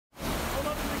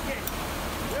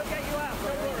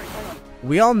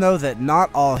We all know that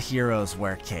not all heroes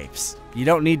wear capes. You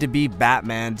don't need to be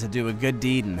Batman to do a good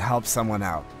deed and help someone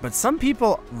out. But some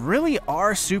people really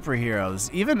are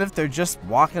superheroes, even if they're just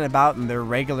walking about in their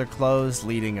regular clothes,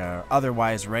 leading a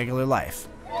otherwise regular life.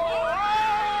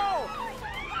 Oh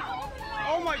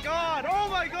my God! Oh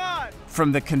my God!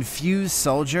 From the confused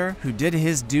soldier who did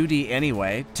his duty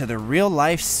anyway, to the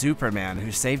real-life Superman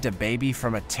who saved a baby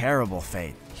from a terrible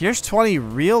fate. Here's 20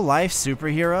 real-life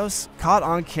superheroes caught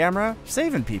on camera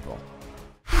saving people.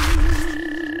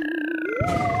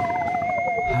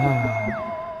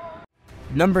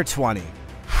 Number 20.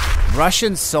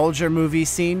 Russian soldier movie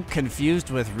scene confused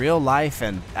with real life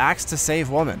and acts to save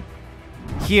woman.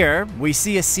 Here, we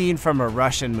see a scene from a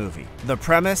Russian movie. The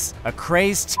premise, a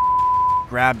crazed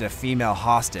grabbed a female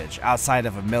hostage outside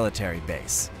of a military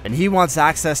base, and he wants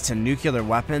access to nuclear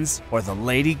weapons or the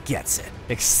lady gets it.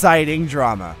 Exciting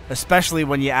drama, especially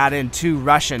when you add in 2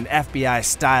 Russian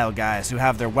FBI-style guys who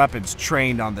have their weapons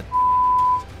trained on the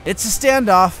It's a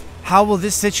standoff. How will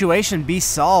this situation be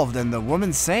solved and the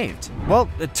woman saved? Well,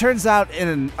 it turns out in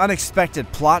an unexpected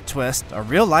plot twist, a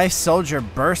real-life soldier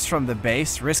bursts from the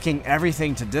base, risking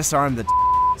everything to disarm the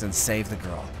and save the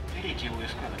girl.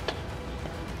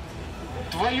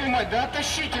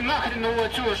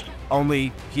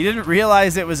 Only, he didn't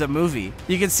realize it was a movie.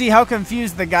 You can see how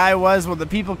confused the guy was when the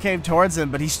people came towards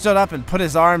him, but he stood up and put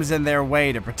his arms in their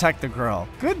way to protect the girl.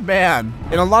 Good man.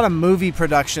 In a lot of movie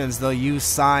productions, they'll use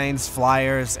signs,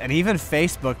 flyers, and even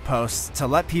Facebook posts to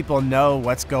let people know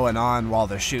what's going on while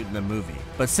they're shooting the movie.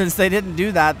 But since they didn't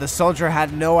do that, the soldier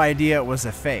had no idea it was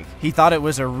a fake. He thought it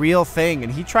was a real thing,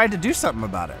 and he tried to do something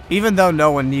about it. Even though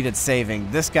no one needed saving,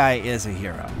 this guy is a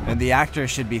hero, and the actor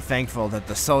should be thankful that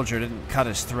the soldier didn't cut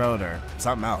his throat or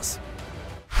something else.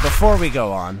 Before we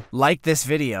go on, like this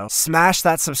video, smash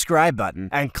that subscribe button,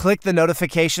 and click the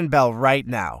notification bell right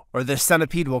now, or the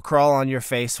centipede will crawl on your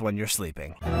face when you're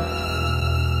sleeping.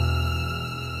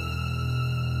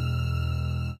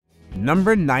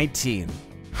 Number 19.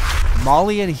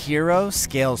 Malian hero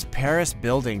scales Paris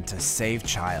building to save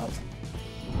child.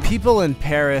 People in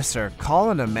Paris are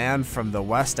calling a man from the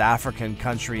West African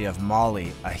country of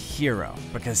Mali a hero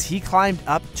because he climbed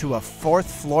up to a 4th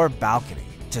floor balcony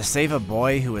to save a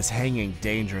boy who was hanging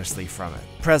dangerously from it.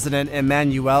 President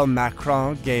Emmanuel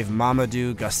Macron gave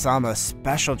Mamadou Gassama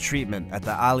special treatment at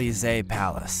the Élysée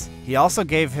Palace. He also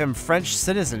gave him French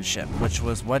citizenship, which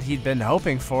was what he'd been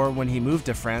hoping for when he moved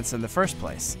to France in the first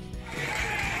place.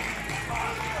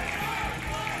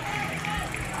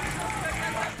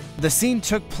 The scene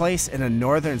took place in a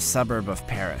northern suburb of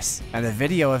Paris, and a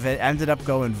video of it ended up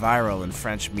going viral in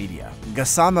French media.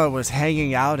 Gassama was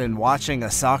hanging out and watching a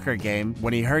soccer game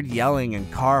when he heard yelling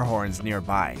and car horns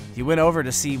nearby. He went over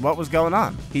to see what was going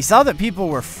on. He saw that people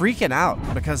were freaking out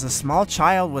because a small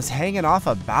child was hanging off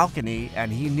a balcony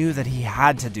and he knew that he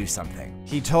had to do something.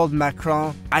 He told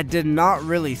Macron, "I did not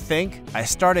really think. I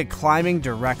started climbing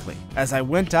directly. As I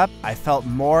went up, I felt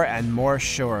more and more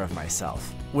sure of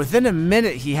myself." Within a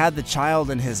minute, he had the child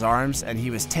in his arms and he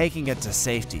was taking it to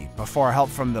safety before help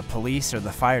from the police or the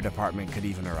fire department could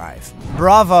even arrive.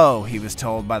 Bravo, he was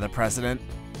told by the president.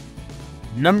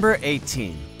 Number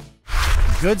 18.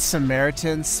 Good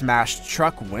Samaritan smashed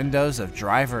truck windows of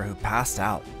driver who passed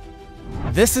out.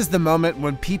 This is the moment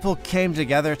when people came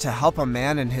together to help a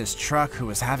man in his truck who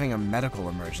was having a medical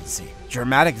emergency.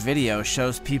 Dramatic video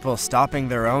shows people stopping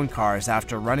their own cars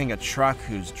after running a truck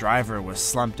whose driver was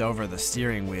slumped over the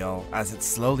steering wheel as it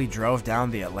slowly drove down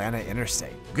the Atlanta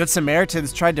interstate. Good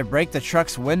Samaritans tried to break the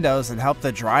truck's windows and help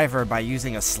the driver by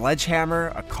using a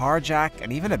sledgehammer, a car jack,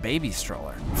 and even a baby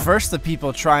stroller. First, the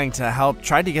people trying to help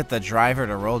tried to get the driver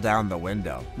to roll down the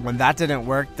window. When that didn't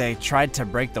work, they tried to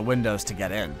break the windows to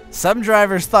get in. Some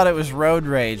drivers thought it was road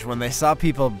rage when they saw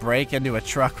people break into a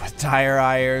truck with tire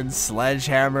irons,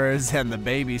 sledgehammers, and the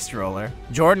baby stroller.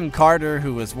 Jordan Carter,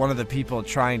 who was one of the people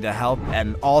trying to help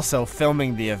and also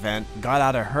filming the event, got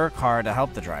out of her car to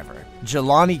help the driver.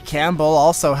 Jelani Campbell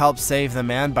also helped save the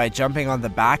man by jumping on the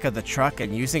back of the truck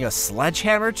and using a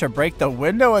sledgehammer to break the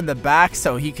window in the back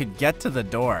so he could get to the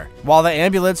door. While the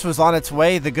ambulance was on its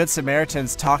way, the Good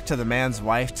Samaritans talked to the man's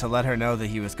wife to let her know that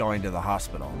he was going to the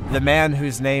hospital. The man,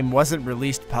 whose name wasn't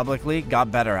released publicly, got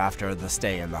better after the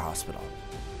stay in the hospital.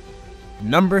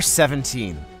 Number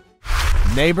 17.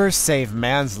 Neighbors save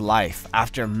man's life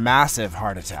after massive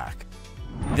heart attack.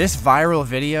 This viral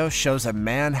video shows a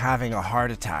man having a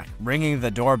heart attack, ringing the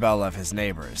doorbell of his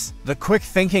neighbors. The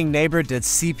quick-thinking neighbor did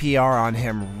CPR on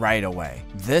him right away.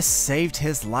 This saved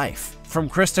his life. From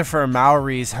Christopher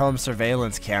Mowry's home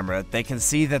surveillance camera, they can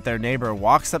see that their neighbor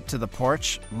walks up to the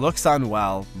porch, looks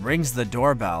unwell, rings the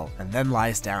doorbell, and then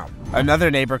lies down.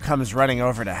 Another neighbor comes running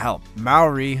over to help.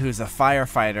 Mowry, who's a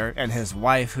firefighter, and his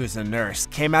wife, who's a nurse,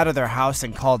 came out of their house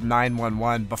and called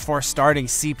 911 before starting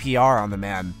CPR on the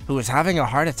man, who was having a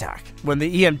heart attack. When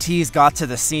the EMTs got to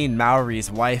the scene, Mowry's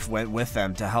wife went with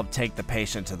them to help take the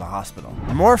patient to the hospital.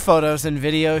 More photos and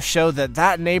videos show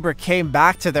that neighbor came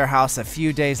back to their house a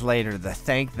few days later to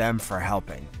thank them for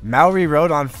helping. Mowry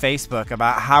wrote on Facebook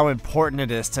about how important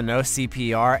it is to know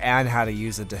CPR and how to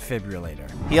use a defibrillator.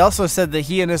 He also said that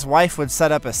he and his wife would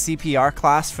set up a CPR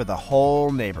class for the whole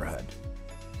neighborhood.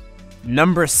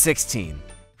 Number 16.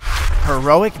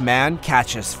 Heroic man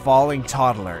catches falling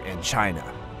toddler in China.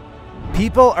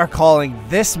 People are calling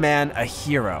this man a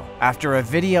hero after a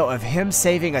video of him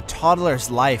saving a toddler's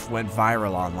life went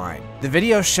viral online. The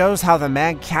video shows how the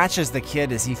man catches the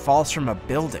kid as he falls from a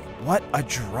building. What a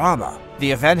drama!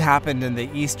 The event happened in the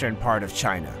eastern part of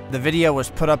China. The video was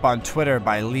put up on Twitter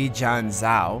by Li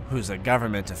Jianzhao, who's a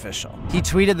government official. He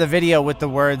tweeted the video with the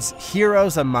words,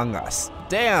 "Heroes among us."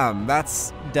 Damn,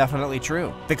 that's definitely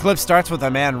true. The clip starts with a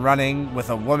man running with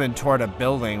a woman toward a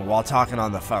building while talking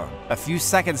on the phone. A few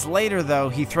seconds later, though,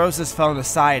 he throws his phone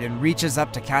aside and reaches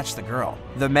up to catch the girl.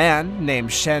 The man,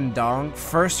 named Shen Dong,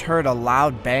 first heard a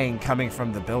loud bang coming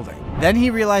from the building. Then he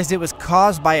realized it was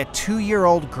caused by a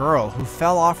 2-year-old girl who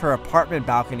fell off her apartment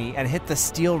balcony and hit the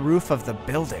steel roof of the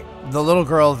building. The little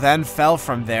girl then fell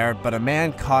from there, but a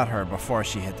man caught her before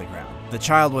she hit the ground. The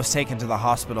child was taken to the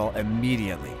hospital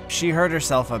immediately. She hurt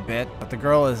herself a bit, but the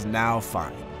girl is now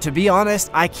fine. To be honest,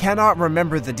 I cannot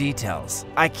remember the details.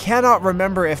 I cannot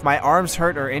remember if my arms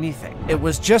hurt or anything. It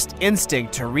was just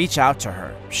instinct to reach out to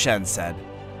her, Shen said.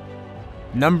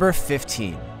 Number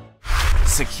 15.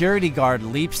 Security guard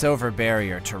leaps over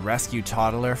barrier to rescue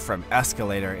toddler from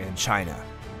escalator in China.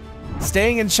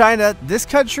 Staying in China, this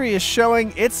country is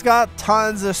showing it's got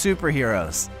tons of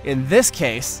superheroes. In this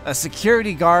case, a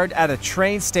security guard at a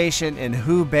train station in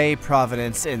Hubei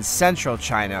province in central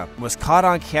China was caught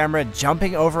on camera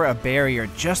jumping over a barrier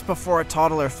just before a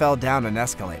toddler fell down an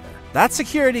escalator. That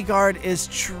security guard is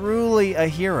truly a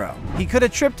hero. He could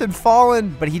have tripped and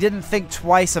fallen, but he didn't think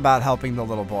twice about helping the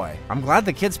little boy. I'm glad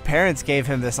the kid's parents gave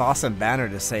him this awesome banner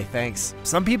to say thanks.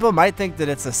 Some people might think that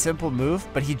it's a simple move,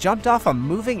 but he jumped off a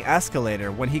moving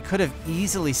escalator when he could have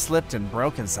easily slipped and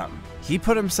broken something. He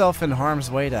put himself in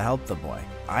harm's way to help the boy.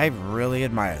 I really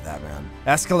admire that man.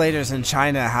 Escalators in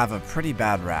China have a pretty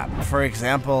bad rap. For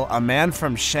example, a man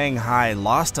from Shanghai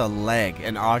lost a leg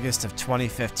in August of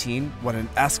 2015 when an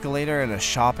escalator in a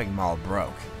shopping mall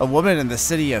broke. A woman in the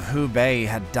city of Hubei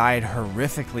had died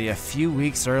horrifically a few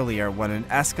weeks earlier when an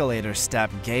escalator step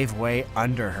gave way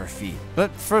under her feet.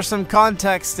 But for some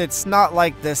context, it's not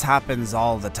like this happens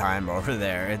all the time over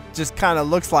there. It just kind of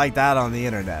looks like that on the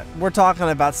internet. We're talking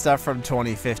about stuff from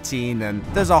 2015, and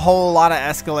there's a whole lot of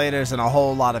escalators and a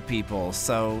whole lot of people,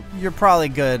 so you're probably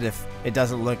good if it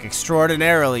doesn't look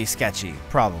extraordinarily sketchy,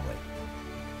 probably.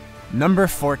 Number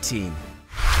 14.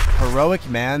 Heroic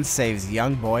man saves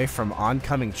young boy from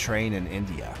oncoming train in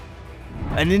India.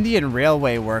 An Indian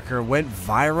railway worker went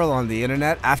viral on the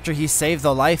internet after he saved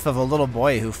the life of a little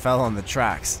boy who fell on the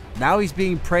tracks. Now he's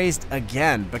being praised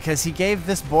again because he gave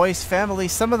this boy's family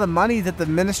some of the money that the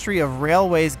Ministry of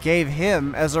Railways gave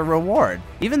him as a reward,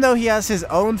 even though he has his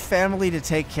own family to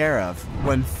take care of.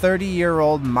 When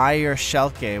 30-year-old Meyer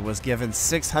Schelke was given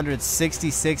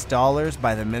 $666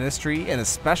 by the ministry in a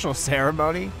special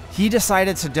ceremony, he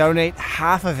decided to donate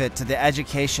half of it to the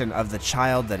education of the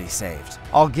child that he saved.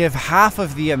 I'll give half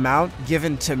of the amount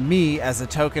given to me as a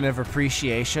token of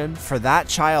appreciation for that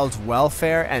child's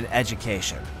welfare and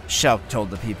education, Schelk told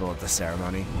the people at the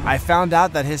ceremony. I found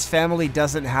out that his family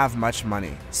doesn't have much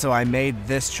money, so I made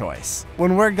this choice.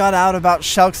 When word got out about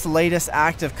Schelk's latest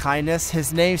act of kindness,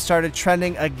 his name started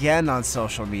trending again on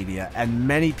social media, and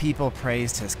many people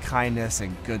praised his kindness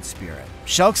and good spirit.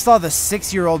 Schelk saw the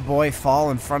 6-year-old boy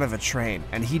fall in front of a train,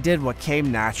 and he did what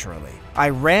came naturally. I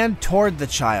ran toward the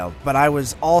child, but I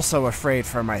was also afraid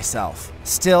for myself.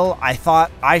 Still, I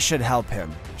thought I should help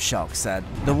him, Schelk said.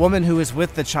 The woman who was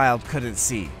with the child couldn't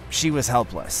see. She was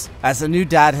helpless. As a new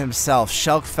dad himself,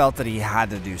 Schelk felt that he had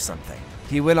to do something.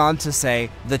 He went on to say,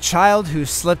 "The child who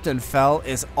slipped and fell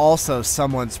is also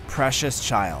someone's precious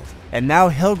child, and now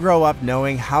he'll grow up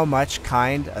knowing how much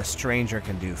kind a stranger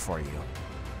can do for you."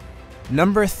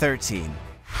 Number 13.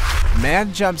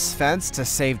 Man jumps fence to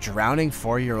save drowning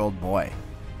 4-year-old boy.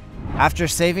 After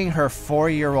saving her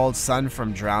 4-year-old son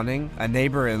from drowning, a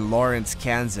neighbor in Lawrence,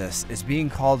 Kansas, is being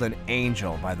called an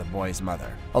angel by the boy's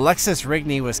mother. Alexis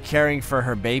Rigney was caring for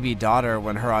her baby daughter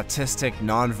when her autistic,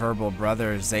 nonverbal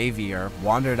brother Xavier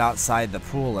wandered outside the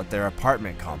pool at their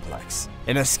apartment complex.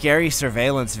 In a scary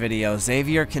surveillance video,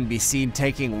 Xavier can be seen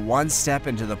taking one step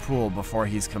into the pool before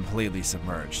he's completely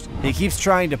submerged. He keeps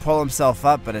trying to pull himself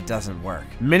up, but it doesn't work.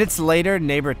 Minutes later,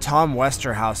 neighbor Tom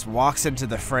Westerhouse walks into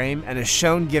the frame and is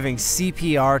shown giving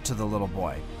CPR to the little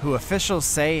boy, who officials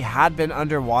say had been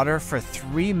underwater for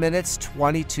 3 minutes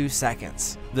 22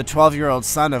 seconds. The 12-year-old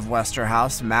son of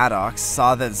Westerhouse, Maddox,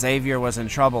 saw that Xavier was in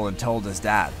trouble and told his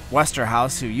dad.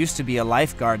 Westerhouse, who used to be a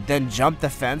lifeguard, then jumped the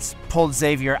fence, pulled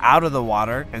Xavier out of the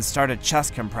water, and started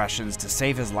chest compressions to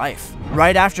save his life.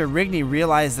 Right after Rigney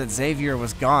realized that Xavier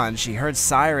was gone, she heard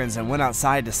sirens and went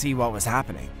outside to see what was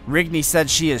happening. Rigney said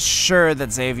she is sure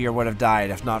that Xavier would have died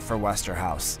if not for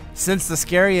Westerhouse. Since the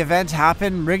scary event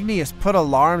happened, Rigney has put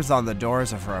alarms on the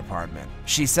doors of her apartment.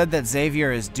 She said that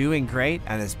Xavier is doing great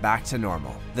and is back to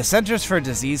normal. The Centers for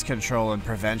Disease Control and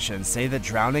Prevention say that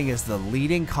drowning is the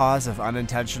leading cause of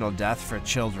unintentional death for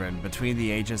children between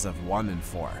the ages of 1 and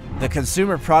 4. The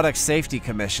Consumer Product Safety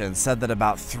Commission said that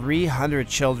about 300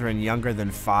 children younger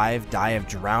than 5 die of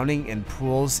drowning in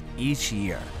pools each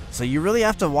year. So you really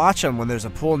have to watch them when there's a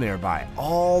pool nearby,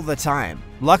 all the time.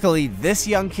 Luckily, this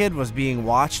young kid was being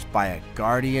watched by a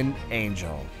guardian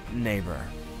angel neighbor.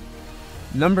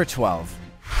 Number 12.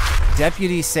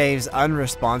 Deputy saves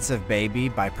unresponsive baby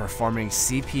by performing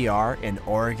CPR in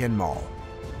Oregon Mall.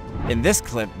 In this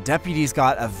clip, deputies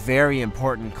got a very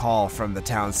important call from the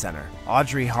town center.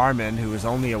 Audrey Harmon, who was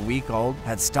only a week old,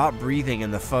 had stopped breathing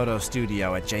in the photo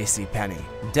studio at JCPenney.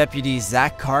 Deputy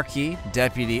Zach Karki,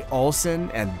 Deputy Olson,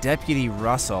 and Deputy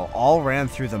Russell all ran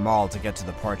through the mall to get to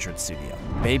the portrait studio.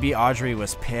 Baby Audrey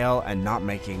was pale and not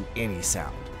making any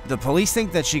sound. The police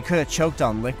think that she could have choked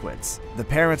on liquids. The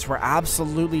parents were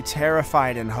absolutely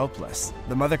terrified and hopeless.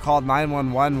 The mother called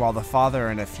 911 while the father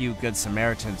and a few good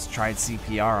Samaritans tried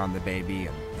CPR on the baby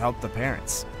and helped the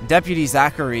parents. Deputy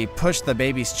Zachary pushed the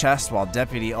baby's chest while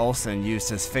Deputy Olson used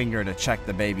his finger to check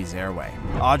the baby's airway.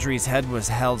 Audrey's head was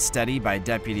held steady by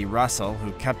Deputy Russell,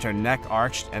 who kept her neck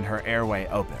arched and her airway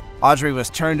open. Audrey was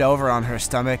turned over on her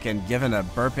stomach and given a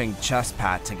burping chest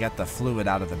pat to get the fluid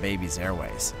out of the baby's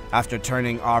airways. After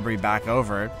turning Aubrey back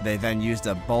over, they then used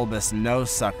a bulbous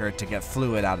nose sucker to get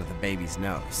fluid out of the baby's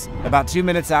nose. About 2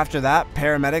 minutes after that,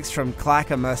 paramedics from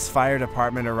Clackamas Fire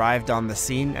Department arrived on the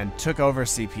scene and took over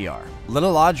CPR.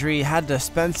 Little Audrey had to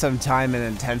spend some time in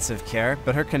intensive care,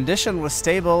 but her condition was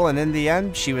stable, and in the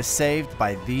end, she was saved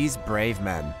by these brave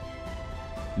men.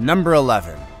 Number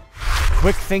 11.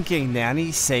 Quick-thinking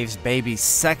nanny saves baby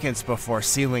seconds before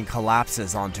ceiling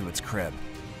collapses onto its crib.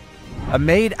 A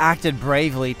maid acted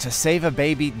bravely to save a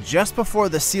baby just before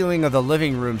the ceiling of the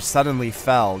living room suddenly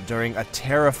fell during a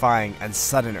terrifying and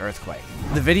sudden earthquake.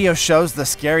 The video shows the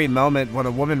scary moment when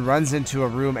a woman runs into a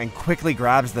room and quickly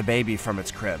grabs the baby from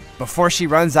its crib. Before she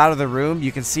runs out of the room,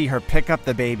 you can see her pick up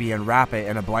the baby and wrap it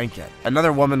in a blanket.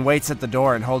 Another woman waits at the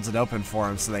door and holds it open for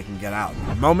them so they can get out.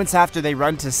 Moments after they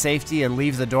run to safety and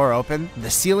leave the door open,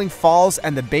 the ceiling falls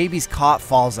and the baby's cot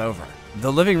falls over.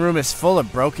 The living room is full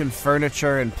of broken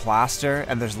furniture and plaster,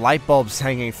 and there's light bulbs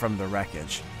hanging from the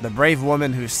wreckage. The brave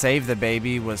woman who saved the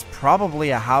baby was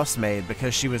probably a housemaid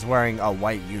because she was wearing a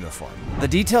white uniform. The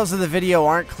details of the video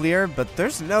aren't clear, but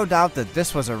there's no doubt that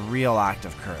this was a real act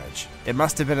of courage. It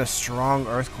must have been a strong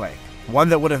earthquake, one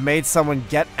that would have made someone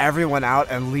get everyone out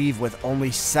and leave with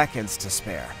only seconds to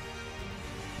spare.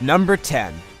 Number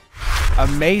 10.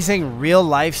 Amazing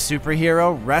real-life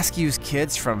superhero rescues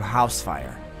kids from house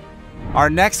fire.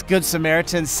 Our next Good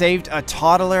Samaritan saved a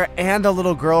toddler and a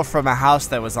little girl from a house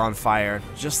that was on fire,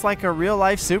 just like a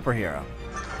real-life superhero.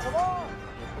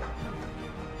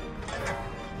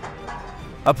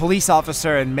 A police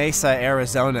officer in Mesa,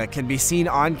 Arizona can be seen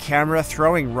on camera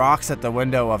throwing rocks at the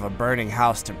window of a burning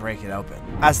house to break it open.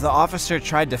 As the officer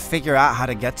tried to figure out how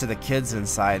to get to the kids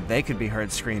inside, they could be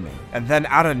heard screaming. And then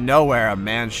out of nowhere, a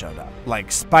man showed up. Like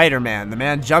Spiderman, the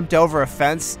man jumped over a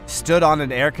fence, stood on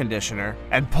an air conditioner,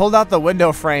 and pulled out the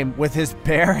window frame with his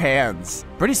bare hands.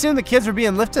 Pretty soon the kids were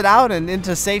being lifted out and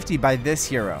into safety by this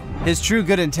hero. His true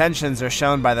good intentions are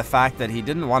shown by the fact that he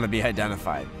didn't want to be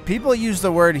identified. People use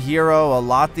the word hero a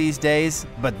lot these days,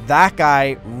 but that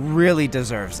guy really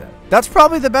deserves it. That's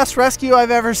probably the best rescue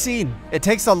I've ever seen. It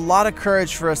takes a lot of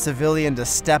courage for a civilian to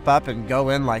step up and go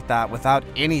in like that without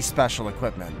any special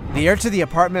equipment. The air to the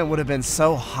apartment would have been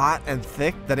so hot and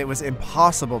thick that it was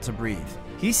impossible to breathe.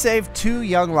 He saved 2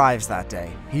 young lives that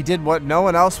day. He did what no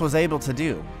one else was able to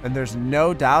do, and there's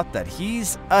no doubt that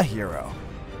he's a hero.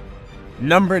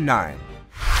 Number 9.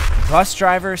 Bus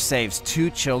driver saves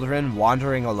 2 children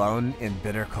wandering alone in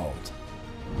bitter cold.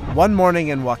 One morning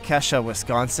in Waukesha,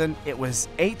 Wisconsin, it was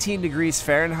 18 degrees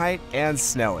Fahrenheit and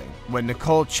snowing when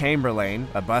Nicole Chamberlain,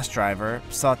 a bus driver,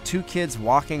 saw 2 kids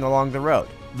walking along the road.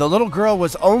 The little girl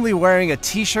was only wearing a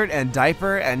t-shirt and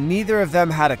diaper, and neither of them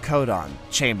had a coat on,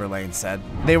 Chamberlain said.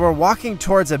 They were walking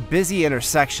towards a busy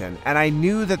intersection, and I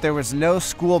knew that there was no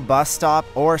school bus stop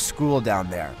or school down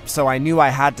there, so I knew I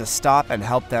had to stop and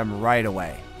help them right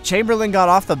away. Chamberlain got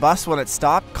off the bus when it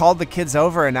stopped, called the kids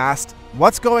over and asked,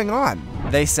 "What's going on?"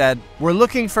 They said, "We're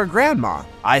looking for Grandma."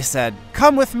 I said,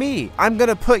 "Come with me. I'm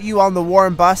gonna put you on the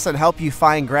warm bus and help you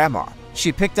find Grandma."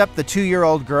 She picked up the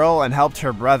 2-year-old girl and helped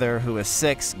her brother, who was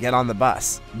 6, get on the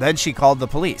bus. Then she called the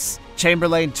police.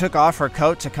 Chamberlain took off her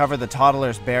coat to cover the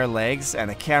toddler's bare legs,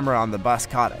 and a camera on the bus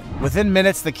caught it. Within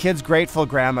minutes, the kid's grateful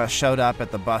grandma showed up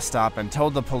at the bus stop and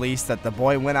told the police that the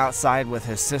boy went outside with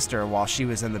his sister while she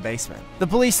was in the basement. The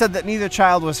police said that neither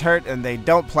child was hurt and they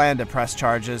don't plan to press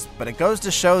charges, but it goes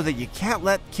to show that you can't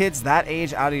let kids that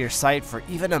age out of your sight for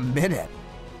even a minute.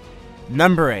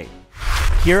 Number 8.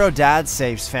 Hero dad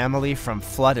saves family from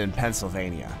flood in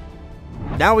Pennsylvania.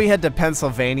 Now we head to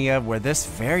Pennsylvania, where this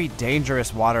very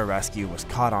dangerous water rescue was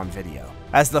caught on video.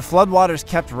 As the floodwaters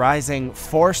kept rising,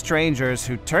 4 strangers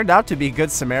who turned out to be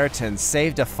good Samaritans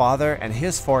saved a father and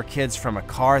his 4 kids from a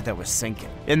car that was sinking.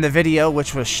 In the video,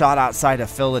 which was shot outside of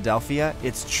Philadelphia,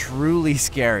 it's truly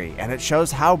scary, and it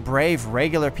shows how brave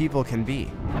regular people can be.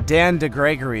 Dan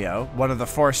DeGregorio, one of the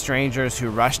 4 strangers who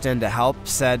rushed in to help,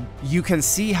 said, "You can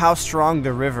see how strong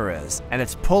the river is, and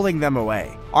it's pulling them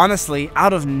away. Honestly,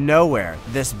 out of nowhere,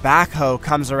 this backhoe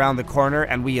comes around the corner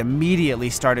and we immediately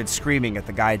started screaming at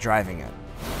the guy driving it."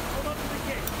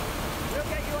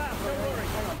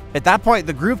 At that point,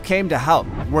 the group came to help.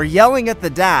 We're yelling at the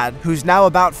dad, who's now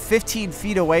about 15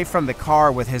 feet away from the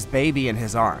car with his baby in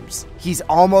his arms. He's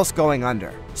almost going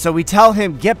under. So we tell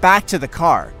him, "Get back to the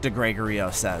car,"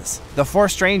 DeGregorio says. The 4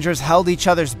 strangers held each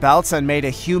other's belts and made a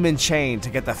human chain to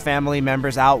get the family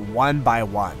members out one by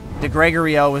one.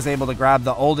 DeGregorio was able to grab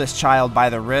the oldest child by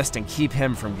the wrist and keep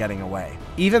him from getting away.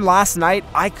 "Even last night,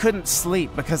 I couldn't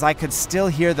sleep because I could still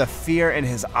hear the fear in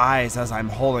his eyes as I'm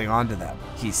holding onto them,"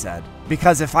 he said.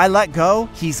 "Because if I let go,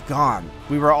 he's gone."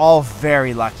 We were all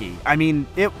very lucky. I mean,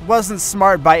 it wasn't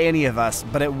smart by any of us,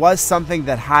 but it was something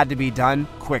that had to be done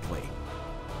quickly.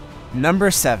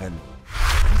 Number 7.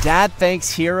 Dad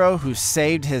thanks hero who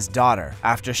saved his daughter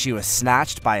after she was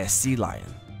snatched by a sea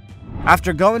lion.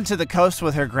 After going to the coast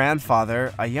with her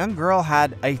grandfather, a young girl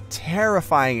had a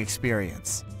terrifying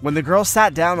experience. When the girl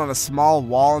sat down on a small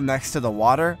wall next to the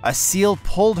water, a seal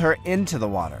pulled her into the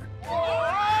water.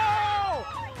 Oh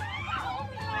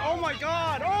my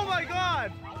God! Oh my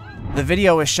God! The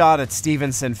video was shot at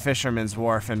Stevenson Fisherman's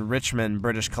Wharf in Richmond,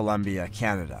 British Columbia,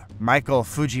 Canada. Michael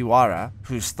Fujiwara,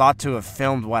 who's thought to have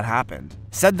filmed what happened,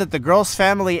 said that the girl's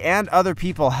family and other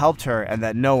people helped her and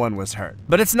that no one was hurt.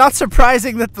 But it's not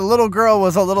surprising that the little girl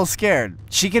was a little scared.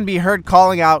 She can be heard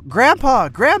calling out, "Grandpa,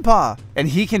 Grandpa!" And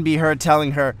he can be heard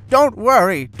telling her, don't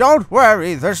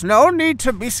worry, there's no need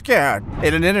to be scared."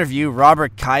 In an interview,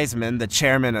 Robert Kaisman, the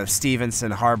chairman of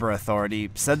Stevenson Harbor Authority,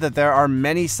 said that there are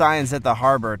many signs at the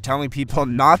harbor telling people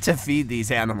not to feed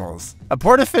these animals. A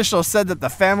port official said that the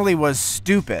family was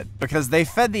stupid because they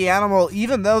fed the animal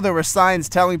even though there were signs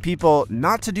telling people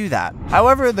not to do that.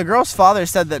 However, the girl's father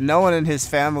said that no one in his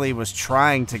family was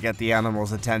trying to get the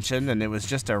animal's attention and it was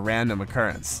just a random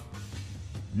occurrence.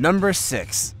 Number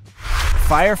 6.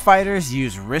 Firefighters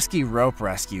use risky rope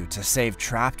rescue to save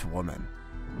trapped woman.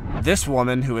 This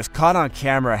woman, who was caught on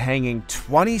camera hanging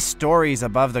 20 stories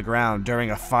above the ground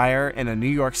during a fire in a New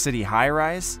York City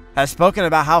high-rise, has spoken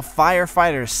about how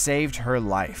firefighters saved her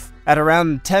life. At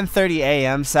around 10:30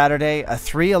 a.m. Saturday, a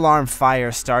 3-alarm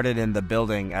fire started in the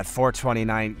building at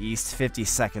 429 East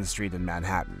 52nd Street in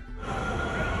Manhattan.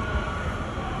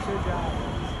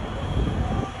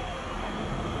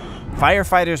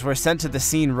 Firefighters were sent to the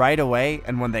scene right away,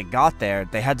 and when they got there,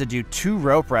 they had to do 2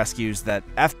 rope rescues that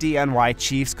FDNY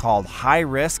chiefs called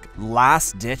high-risk,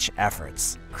 last-ditch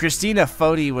efforts. Christina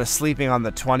Foti was sleeping on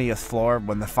the 20th floor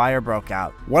when the fire broke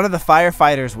out. One of the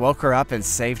firefighters woke her up and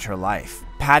saved her life.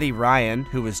 Patty Ryan,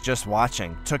 who was just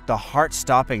watching, took the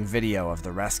heart-stopping video of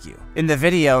the rescue. In the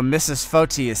video, Mrs.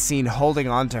 Foti is seen holding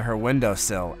onto her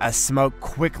windowsill as smoke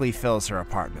quickly fills her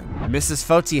apartment. Mrs.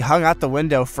 Foti hung out the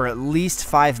window for at least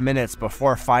 5 minutes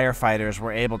before firefighters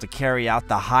were able to carry out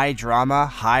the high-drama,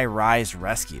 high-rise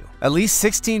rescue. At least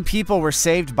 16 people were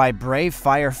saved by brave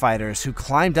firefighters who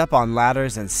climbed up on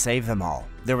ladders and saved them all.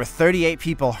 There were 38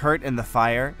 people hurt in the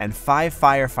fire, and 5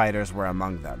 firefighters were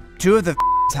among them. 2 of the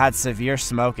had severe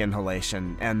smoke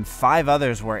inhalation, and 5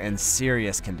 others were in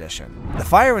serious condition. The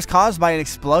fire was caused by an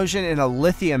explosion in a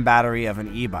lithium battery of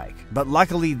an e-bike, but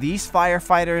luckily these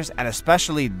firefighters, and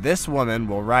especially this woman,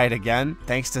 will ride again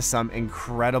thanks to some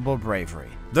incredible bravery.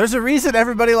 There's a reason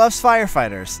everybody loves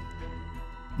firefighters.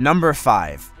 Number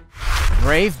 5.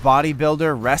 Brave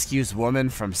bodybuilder rescues woman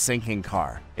from sinking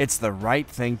car. It's the right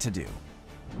thing to do.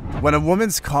 When a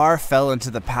woman's car fell into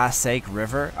the Passaic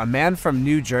River, a man from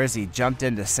New Jersey jumped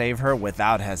in to save her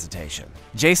without hesitation.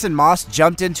 Jason Moss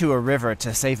jumped into a river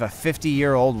to save a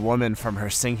 50-year-old woman from her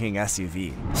sinking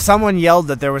SUV. Someone yelled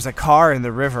that there was a car in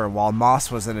the river while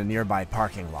Moss was in a nearby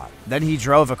parking lot. Then he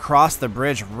drove across the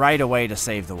bridge right away to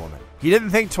save the woman. He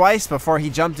didn't think twice before he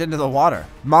jumped into the water.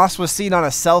 Moss was seen on a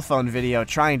cell phone video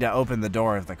trying to open the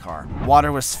door of the car.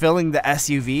 Water was filling the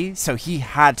SUV, so he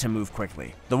had to move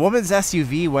quickly. The woman's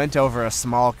SUV went over a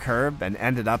small curb and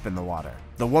ended up in the water.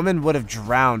 The woman would have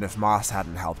drowned if Moss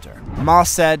hadn't helped her.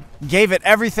 Moss said, "Gave it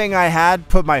everything I had,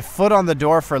 put my foot on the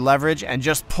door for leverage, and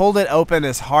just pulled it open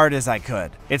as hard as I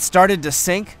could. It started to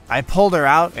sink, I pulled her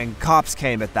out, and cops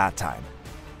came at that time."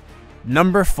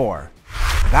 Number 4.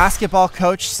 Basketball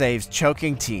coach saves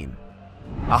choking teen.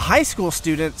 A high school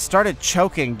student started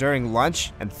choking during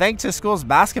lunch and thanked his school's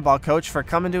basketball coach for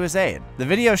coming to his aid. The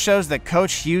video shows that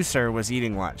Coach Huser was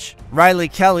eating lunch. Riley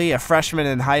Kelly, a freshman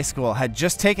in high school, had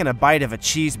just taken a bite of a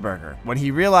cheeseburger when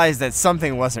he realized that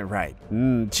something wasn't right.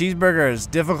 Cheeseburger is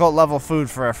difficult level food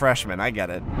for a freshman, I get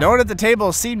it. No one at the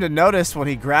table seemed to notice when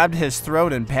he grabbed his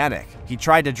throat in panic. He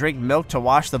tried to drink milk to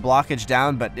wash the blockage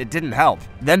down, but it didn't help.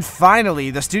 Then finally,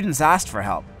 the students asked for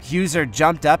help. Huser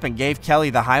jumped up and gave Kelly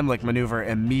the Heimlich maneuver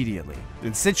immediately.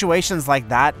 In situations like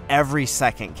that, every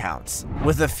second counts.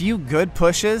 With a few good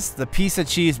pushes, the piece of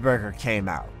cheeseburger came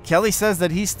out. Kelly says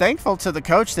that he's thankful to the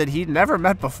coach that he'd never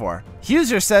met before.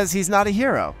 Huser says he's not a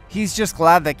hero. He's just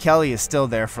glad that Kelly is still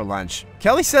there for lunch.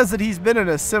 Kelly says that he's been in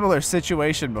a similar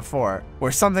situation before,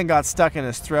 where something got stuck in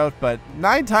his throat, but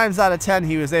 9 times out of 10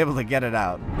 he was able to get it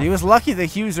out. He was lucky that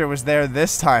Huser was there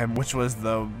this time, which was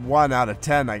the 1 out of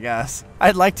 10, I guess.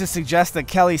 I'd like to suggest that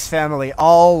Kelly's family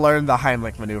all learned the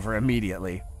Heimlich maneuver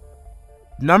immediately.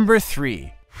 Number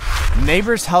 3.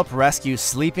 Neighbors help rescue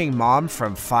sleeping mom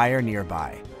from fire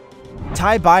nearby.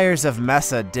 Ty Byers of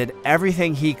Mesa did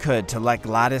everything he could to let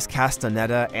Gladys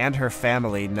Castaneda and her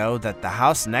family know that the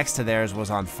house next to theirs was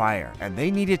on fire and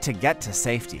they needed to get to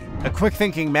safety. A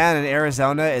quick-thinking man in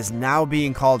Arizona is now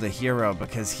being called a hero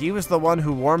because he was the one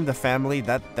who warned the family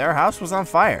that their house was on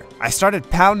fire. "I started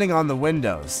pounding on the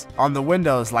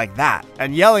windows like that,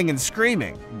 and yelling and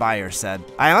screaming," Byers said.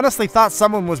 "I honestly thought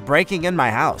someone was breaking in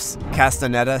my house."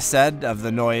 Castaneda said of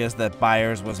the noise that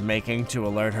Byers was making to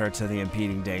alert her to the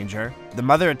impeding danger. The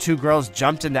mother of 2 girls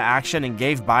jumped into action and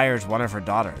gave Byers one of her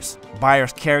daughters.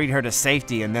 Byers carried her to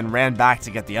safety and then ran back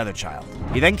to get the other child.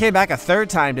 He then came back a 3rd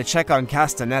time to check on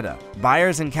Castaneda.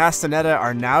 Byers and Castaneda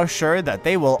are now sure that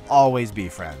they will always be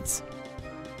friends.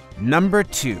 Number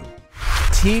 2.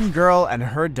 Teen girl and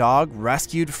her dog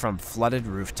rescued from flooded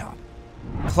rooftop.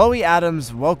 Chloe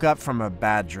Adams woke up from a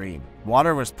bad dream.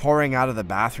 Water was pouring out of the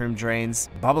bathroom drains,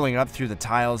 bubbling up through the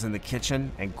tiles in the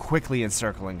kitchen, and quickly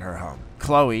encircling her home.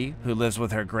 Chloe, who lives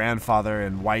with her grandfather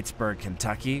in Whitesburg,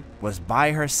 Kentucky, was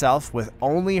by herself with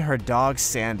only her dog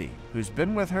Sandy, who's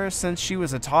been with her since she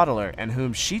was a toddler and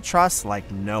whom she trusts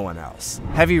like no one else.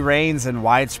 Heavy rains and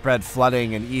widespread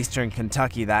flooding in eastern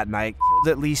Kentucky that night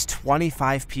killed at least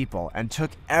 25 people and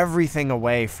took everything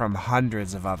away from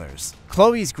hundreds of others.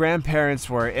 Chloe's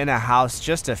grandparents were in a house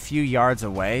just a few yards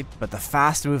away, but the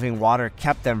fast-moving water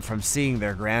kept them from seeing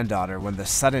their granddaughter when the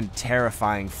sudden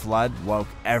terrifying flood woke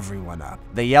everyone up.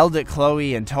 They yelled at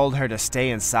Chloe and told her to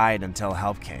stay inside until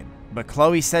help came. But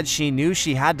Chloe said she knew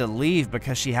she had to leave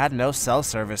because she had no cell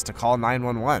service to call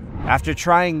 911. After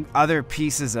trying other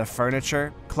pieces of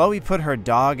furniture, Chloe put her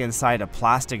dog inside a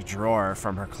plastic drawer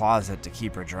from her closet to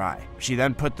keep her dry. She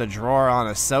then put the drawer on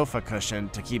a sofa cushion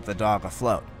to keep the dog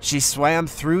afloat. She swam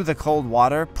through the cold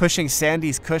water, pushing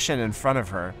Sandy's cushion in front of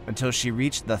her until she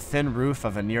reached the thin roof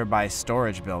of a nearby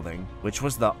storage building, which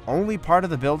was the only part of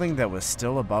the building that was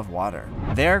still above water.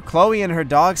 There, Chloe and her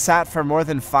dog sat for more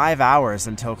than 5 hours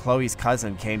until Chloe's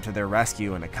cousin came to their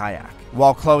rescue in a kayak.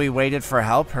 While Chloe waited for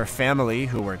help, her family,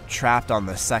 who were trapped on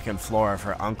the 2nd floor of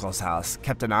her uncle's house,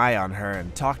 kept an eye on her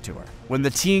and talked to her. When the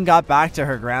teen got back to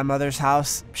her grandmother's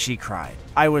house, she cried.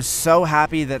 "I was so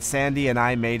happy that Sandy and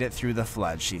I made it through the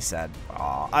flood," she said.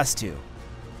 "Aw, us too."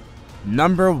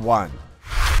 Number 1.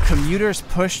 Commuters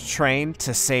push train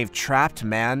to save trapped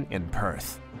man in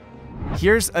Perth.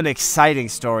 Here's an exciting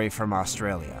story from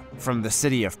Australia, from the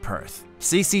city of Perth.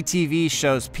 CCTV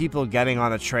shows people getting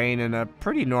on a train in a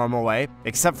pretty normal way,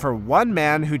 except for one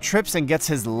man who trips and gets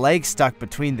his leg stuck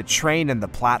between the train and the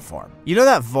platform. You know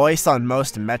that voice on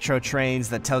most metro trains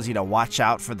that tells you to watch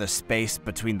out for the space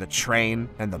between the train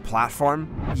and the platform?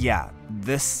 Yeah,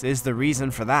 this is the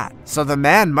reason for that. So the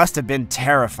man must have been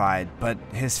terrified, but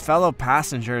his fellow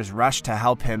passengers rushed to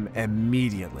help him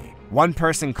immediately. One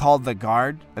person called the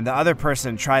guard, and the other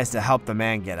person tries to help the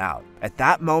man get out. At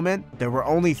that moment, there were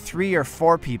only 3 or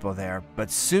 4 people there, but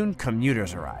soon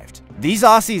commuters arrived. These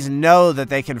Aussies know that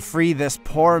they can free this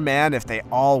poor man if they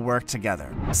all work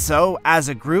together. So, as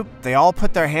a group, they all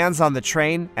put their hands on the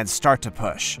train and start to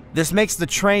push. This makes the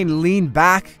train lean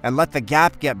back and let the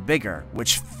gap get bigger,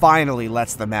 which finally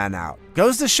lets the man out.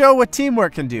 Goes to show what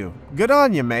teamwork can do. Good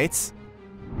on you, mates.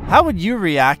 How would you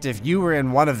react if you were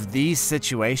in one of these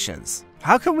situations?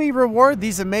 How can we reward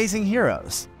these amazing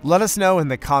heroes? Let us know in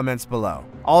the comments below.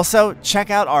 Also, check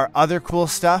out our other cool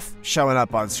stuff showing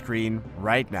up on screen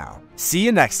right now. See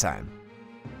you next time.